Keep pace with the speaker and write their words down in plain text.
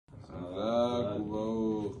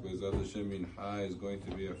Hashem, Mincha is going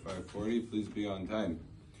to be at 5:40. Please be on time.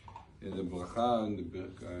 In the bracha,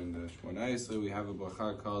 in the Shmona Esrei, we have a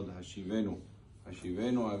bracha called Hashivenu.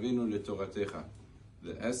 Hashivenu Avinu letoratecha.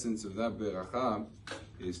 The essence of that bracha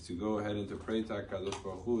is to go ahead and to pray to HaKadosh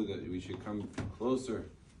Baruch Hu that we should come closer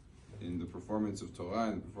in the performance of Torah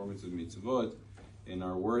and the performance of mitzvot. In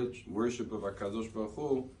our worship of HaKadosh Baruch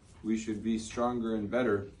Hu, we should be stronger and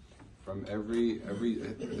better from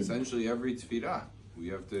essentially every tefillah. We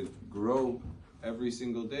have to grow every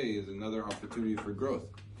single day is another opportunity for growth.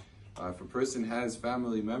 If a person has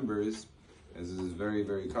family members, as is very,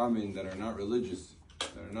 very common, that are not religious,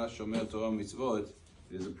 that are not shomer Torah mitzvot,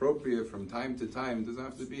 it is appropriate from time to time, it doesn't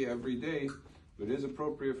have to be every day, but it is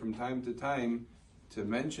appropriate from time to time to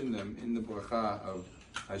mention them in the bracha of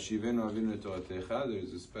Hashivenu Avinu Toratecha.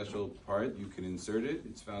 There's a special part, you can insert it,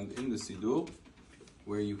 it's found in the Siddur,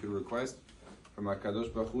 where you can request from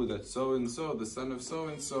HaKadosh Baruch Hu that so-and-so, the son of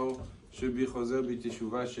so-and-so, should be chozer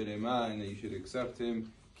b'teshuvah shelema, and that you should accept him.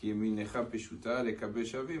 Ki yeminecha peshuta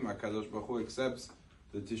lekabesh avim. HaKadosh Baruch Hu accepts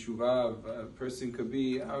the teshuvah of a person could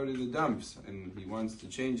be out in the dumps, and he wants to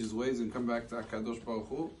change his ways and come back to HaKadosh Baruch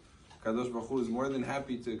Hu. HaKadosh Baruch Hu is more than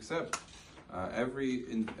happy to accept every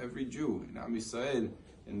Jew in Am Yisrael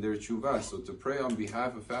in their teshuvah. So to pray on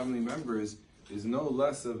behalf of family members is no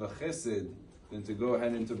less of a chesed than to go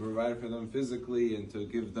ahead and to provide for them physically and to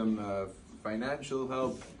give them financial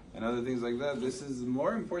help and other things like that. This is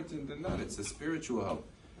more important than that. It's a spiritual help.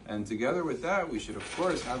 And together with that, we should, of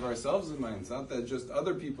course, have ourselves in mind. It's not that just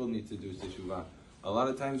other people need to do teshuvah. A lot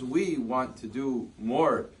of times we want to do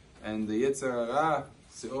more. And the Yetzer Hara,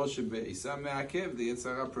 the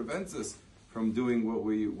Yetzer Hara prevents us from doing what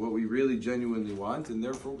we really genuinely want. And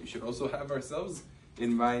therefore, we should also have ourselves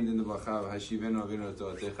in mind in the bracha of Hashivenu Avinu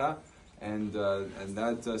Toratecha. And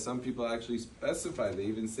that some people actually specify, they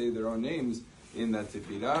even say their own names in that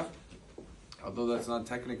tefillah, although that's not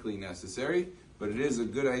technically necessary, but it is a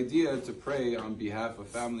good idea to pray on behalf of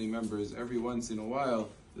family members every once in a while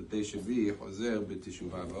that they should be chozer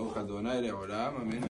b'teshuvah. Baruch Adonai le'olam. Amen.